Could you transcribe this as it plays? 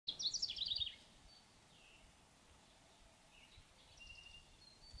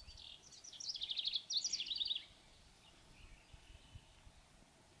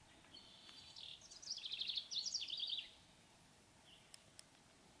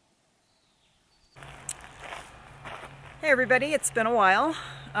Hey everybody, it's been a while.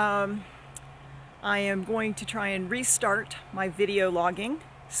 I am going to try and restart my video logging,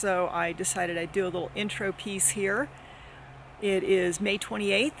 so I decided I'd do a little intro piece here. It is May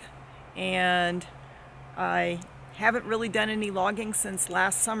 28th and I haven't really done any logging since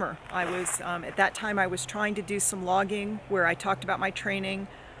last summer. At that time I was trying to do some logging where I talked about my training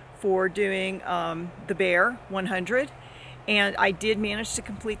for doing the Bear 100, and I did manage to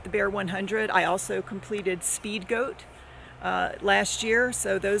complete the Bear 100. I also completed Speed Goat last year,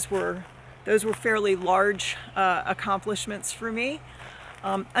 so those were fairly large accomplishments for me.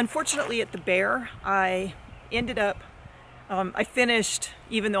 Unfortunately, at the Bear, I ended up I finished,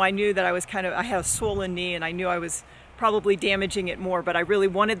 even though I knew that I had a swollen knee and I knew I was probably damaging it more, but I really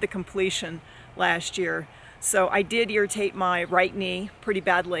wanted the completion last year. So I did irritate my right knee pretty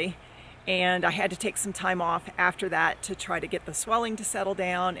badly, and I had to take some time off after that to try to get the swelling to settle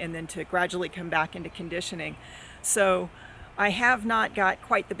down and then to gradually come back into conditioning. So I have not got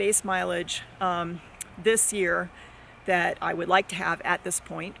quite the base mileage this year that I would like to have at this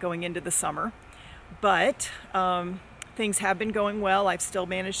point going into the summer, but things have been going well. I've still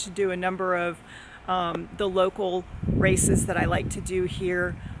managed to do a number of the local races that I like to do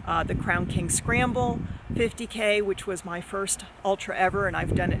here. The Crown King Scramble 50K, which was my first ultra ever, and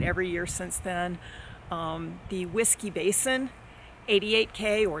I've done it every year since then. The Whiskey Basin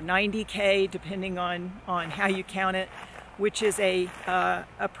 88K or 90K, depending on how you count it, which is a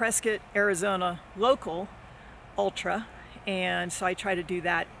Prescott, Arizona local ultra, and so I try to do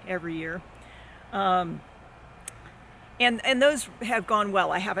that every year. And those have gone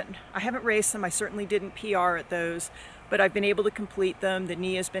well. I haven't raced them. I certainly didn't PR at those, but I've been able to complete them. The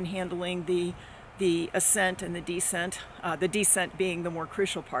knee has been handling the ascent and the descent being the more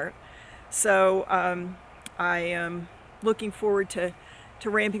crucial part. So I am looking forward to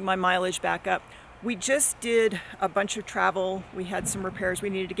ramping my mileage back up. We just did a bunch of travel. We had some repairs we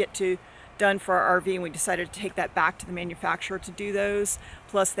needed to get done for our RV, and we decided to take that back to the manufacturer to do those.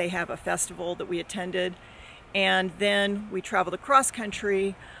 Plus they have a festival that we attended. And then we traveled across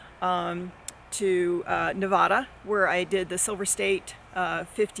country to Nevada, where I did the Silver State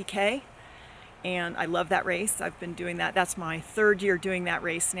 50K. And I love that race. I've been doing that. That's my third year doing that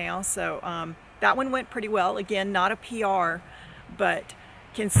race now. So that one went pretty well. Again, not a PR, but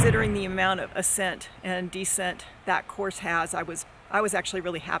considering the amount of ascent and descent that course has, I was actually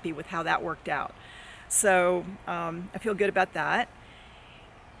really happy with how that worked out. So I feel good about that.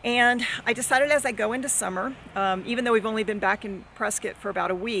 And I decided as I go into summer, even though we've only been back in Prescott for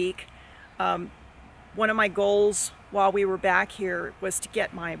about a week, one of my goals while we were back here was to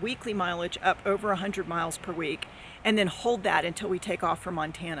get my weekly mileage up over 100 miles per week and then hold that until we take off for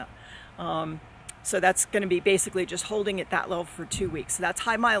Montana. So that's going to be basically just holding at that level for 2 weeks. So that's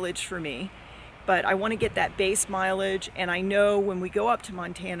high mileage for me, but I want to get that base mileage, and I know when we go up to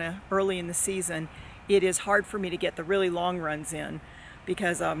Montana early in the season, it is hard for me to get the really long runs in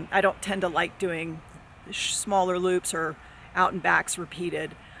because I don't tend to like doing smaller loops or out and backs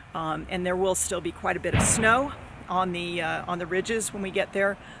repeated, and there will still be quite a bit of snow on the ridges when we get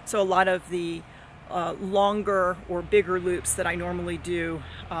there. So a lot of the longer or bigger loops that I normally do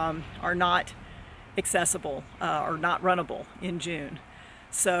are not accessible or not runnable in June.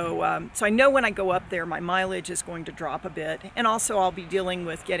 So I know when I go up there my mileage is going to drop a bit, and also I'll be dealing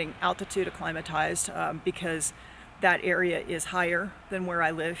with getting altitude acclimatized because that area is higher than where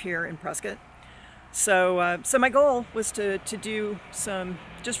I live here in Prescott. So so my goal was to do some,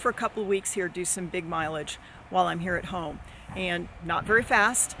 just for a couple of weeks here, do some big mileage while I'm here at home, and not very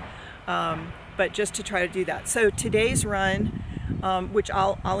fast, but just to try to do that. So today's run, which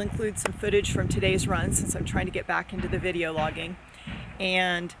I'll include some footage from today's run since I'm trying to get back into the video logging,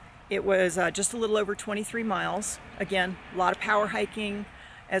 and it was just a little over 23 miles. Again, a lot of power hiking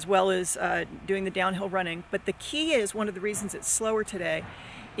as well as doing the downhill running. But the key is, one of the reasons it's slower today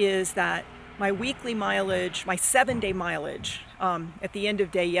is that my weekly mileage, my 7-day mileage at the end of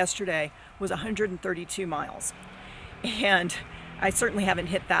day yesterday was 132 miles. And I certainly haven't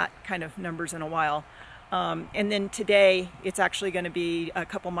hit that kind of numbers in a while. And then today it's actually going to be a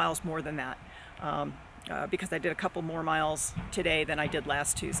couple miles more than that because I did a couple more miles today than I did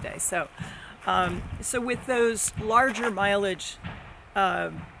last Tuesday. So, so with those larger mileage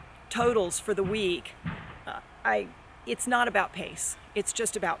totals for the week, it's not about pace. It's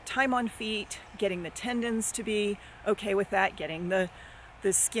just about time on feet, getting the tendons to be okay with that, getting the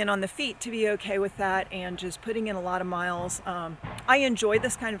skin on the feet to be okay with that, and just putting in a lot of miles. I enjoy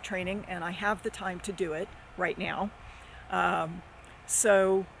this kind of training, and I have the time to do it right now.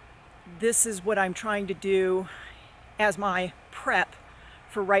 So this is what I'm trying to do as my prep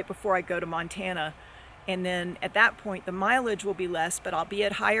for right before I go to Montana, And then at that point, the mileage will be less, but I'll be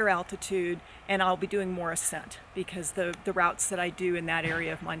at higher altitude and I'll be doing more ascent because the routes that I do in that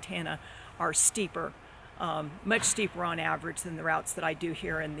area of Montana are steeper, much steeper on average than the routes that I do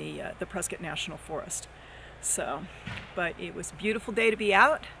here in the Prescott National Forest. So, but it was a beautiful day to be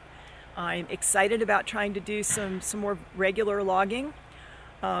out. I'm excited about trying to do some more regular logging.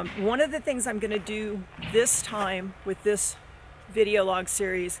 One of the things I'm going to do this time with this video log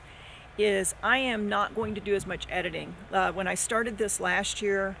series is I am not going to do as much editing. When I started this last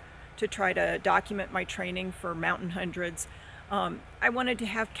year to try to document my training for Mountain Hundreds, I wanted to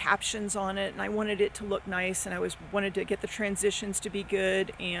have captions on it and I wanted it to look nice, and I wanted to get the transitions to be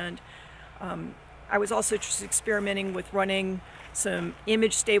good, and I was also just experimenting with running some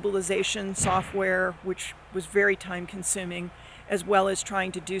image stabilization software, which was very time consuming, as well as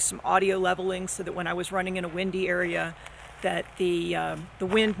trying to do some audio leveling so that when I was running in a windy area that the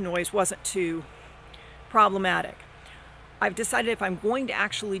wind noise wasn't too problematic. I've decided if I'm going to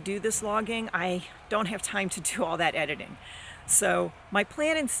actually do this logging, I don't have time to do all that editing. So my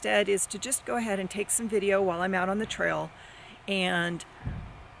plan instead is to just go ahead and take some video while I'm out on the trail and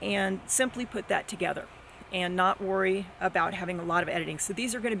simply put that together and not worry about having a lot of editing. So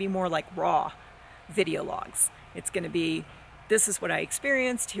these are going to be more like raw video logs. It's going to be, this is what I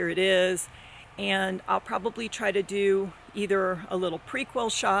experienced, here it is, and I'll probably try to do either a little prequel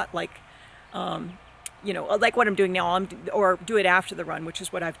shot like you know, like what I'm doing now, or do it after the run, which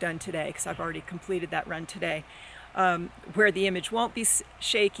is what I've done today because I've already completed that run today, where the image won't be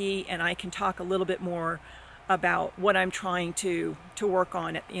shaky and I can talk a little bit more about what I'm trying to work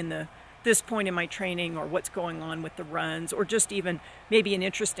on in this point in my training, or what's going on with the runs, or just even maybe an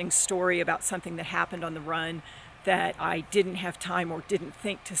interesting story about something that happened on the run that I didn't have time or didn't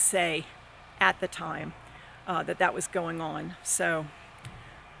think to say at the time that was going on. So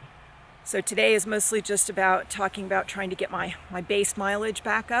today is mostly just about talking about trying to get my base mileage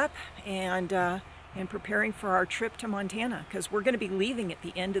back up and preparing for our trip to Montana, because we're going to be leaving at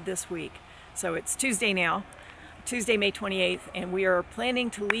the end of this week. So it's Tuesday now, Tuesday, May 28th, and we are planning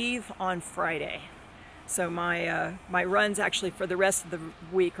to leave on Friday. So my runs actually for the rest of the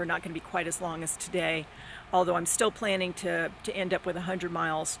week are not going to be quite as long as today, although I'm still planning to end up with 100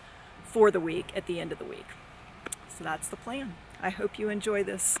 miles for the week at the end of the week. So that's the plan. I hope you enjoy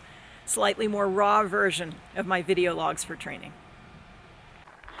this slightly more raw version of my video logs for training.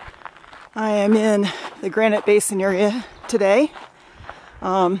 I am in the Granite Basin area today.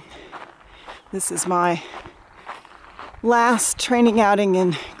 This is my last training outing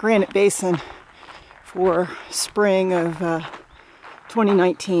in Granite Basin for spring of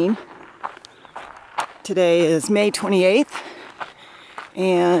 2019. Today is May 28th,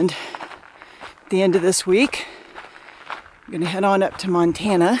 and at the end of this week I'm going to head on up to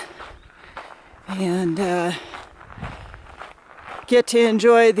Montana and get to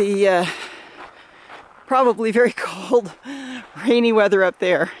enjoy the probably very cold, rainy weather up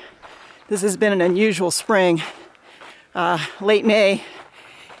there. This has been an unusual spring, late May,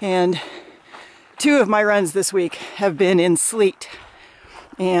 and 2 of my runs this week have been in sleet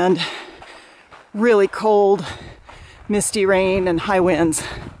and really cold, misty rain and high winds.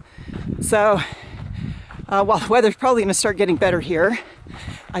 So while the weather's probably going to start getting better here,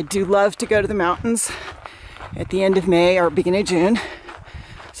 I do love to go to the mountains at the end of May or beginning of June.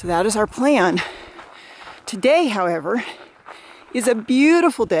 So that is our plan. Today, however, is a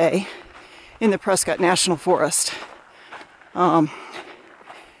beautiful day in the Prescott National Forest. I'm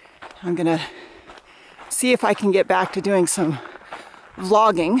gonna see if I can get back to doing some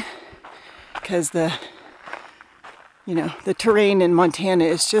vlogging, because the terrain in Montana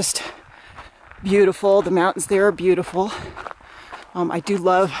is just beautiful. The mountains there are beautiful. I do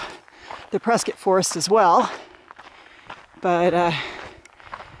love the Prescott Forest as well, but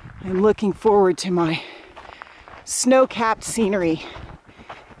I'm looking forward to my snow-capped scenery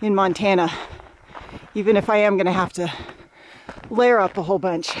in Montana, even if I am going to have to layer up a whole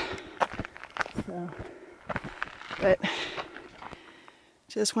bunch. But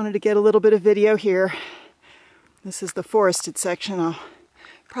just wanted to get a little bit of video here. This is the forested section. I'll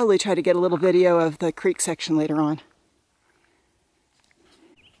probably try to get a little video of the creek section later on.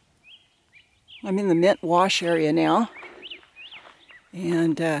 I'm in the Mint Wash area now,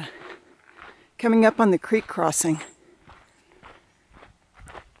 and coming up on the creek crossing.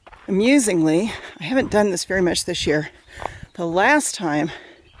 Amusingly, I haven't done this very much this year. The last time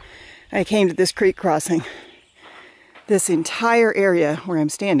I came to this creek crossing, this entire area where I'm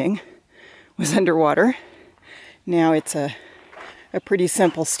standing was underwater. Now it's a pretty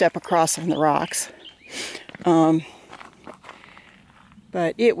simple step across from the rocks.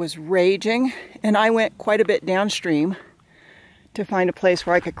 but it was raging, and I went quite a bit downstream to find a place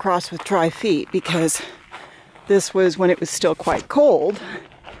where I could cross with dry feet, because this was when it was still quite cold,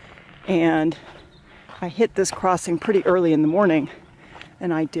 and I hit this crossing pretty early in the morning,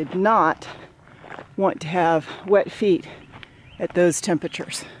 and I did not want to have wet feet at those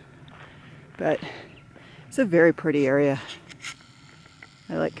temperatures. But it's a very pretty area.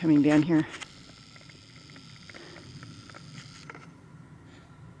 I like coming down here.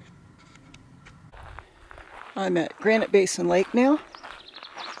 I'm at Granite Basin Lake now.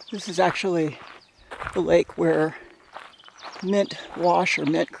 This is actually the lake where Mint Wash or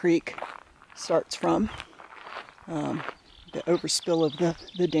Mint Creek starts from. The overspill of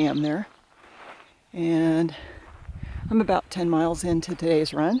the dam there. And I'm about 10 miles into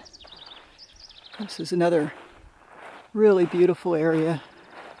today's run. This is another really beautiful area.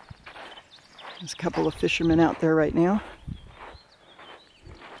 There's a couple of fishermen out there right now.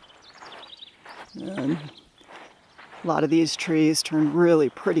 And a lot of these trees turn really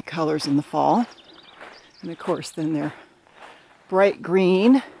pretty colors in the fall. And of course then they're bright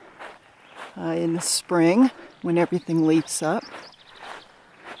green in the spring when everything leaves up.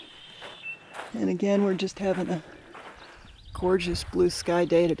 And again, we're just having a gorgeous blue sky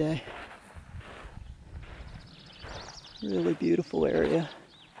day today. Really beautiful area.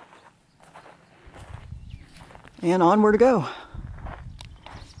 And onward to go.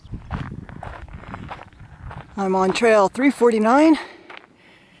 I'm on trail 349,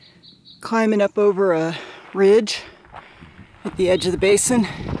 climbing up over a ridge at the edge of the basin.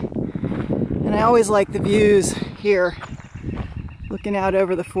 And I always like the views here, looking out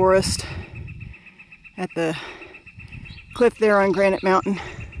over the forest at the cliff there on Granite Mountain.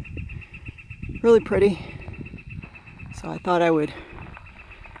 Really pretty. So I thought I would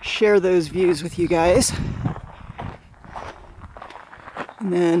share those views with you guys.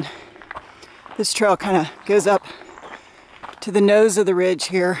 And then this trail kind of goes up to the nose of the ridge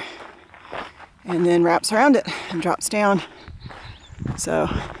here and then wraps around it and drops down. So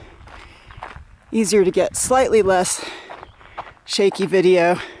easier to get slightly less shaky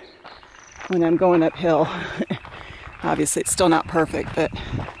video when I'm going uphill. Obviously it's still not perfect, but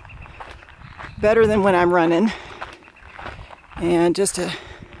better than when I'm running. And just a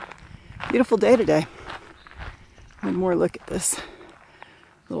beautiful day today. One more look at this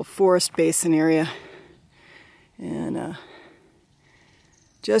little forest basin area, and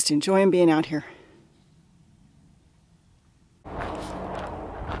just enjoying being out here.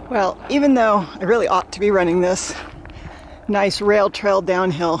 Well, even though I really ought to be running this nice rail trail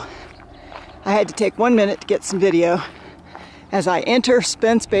downhill, I had to take 1 minute to get some video as I enter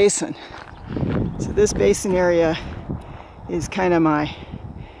Spence Basin. So this basin area is kind of my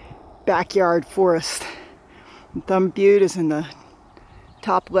backyard forest. Thumb Butte is in the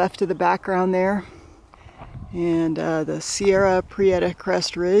top left of the background there, and the Sierra Prieta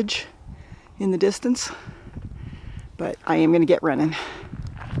Crest Ridge in the distance. But I am going to get running.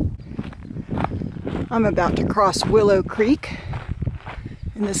 I'm about to cross Willow Creek,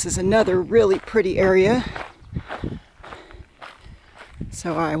 and this is another really pretty area.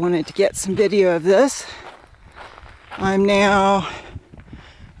 So I wanted to get some video of this. I'm now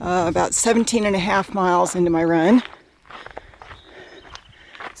about 17.5 miles into my run.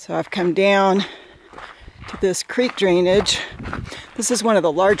 So I've come down to this creek drainage. This is one of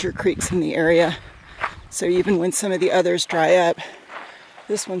the larger creeks in the area. So even when some of the others dry up,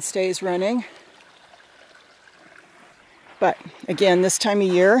 this one stays running. But again, this time of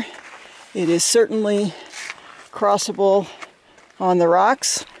year, it is certainly crossable on the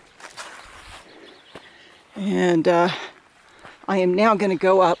rocks. And I am now going to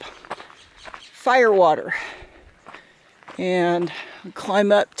go up Firewater and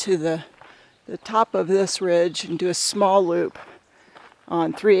climb up to the top of this ridge and do a small loop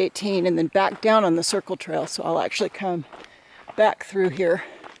on 318 and then back down on the circle trail. So I'll actually come back through here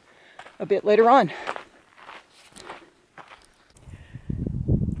a bit later on.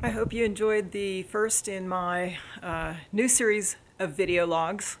 I hope you enjoyed the first in my new series of video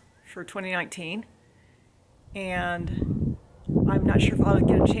logs for 2019. And I'm not sure if I'll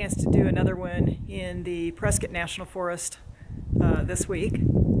get a chance to do another one in the Prescott National Forest this week,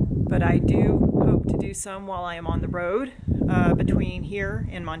 but I do hope to do some while I am on the road between here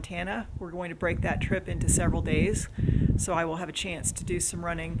and Montana. We're going to break that trip into several days, so I will have a chance to do some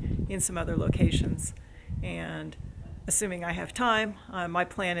running in some other locations. And assuming I have time, my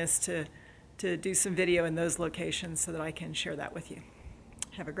plan is to do some video in those locations so that I can share that with you.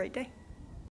 Have a great day.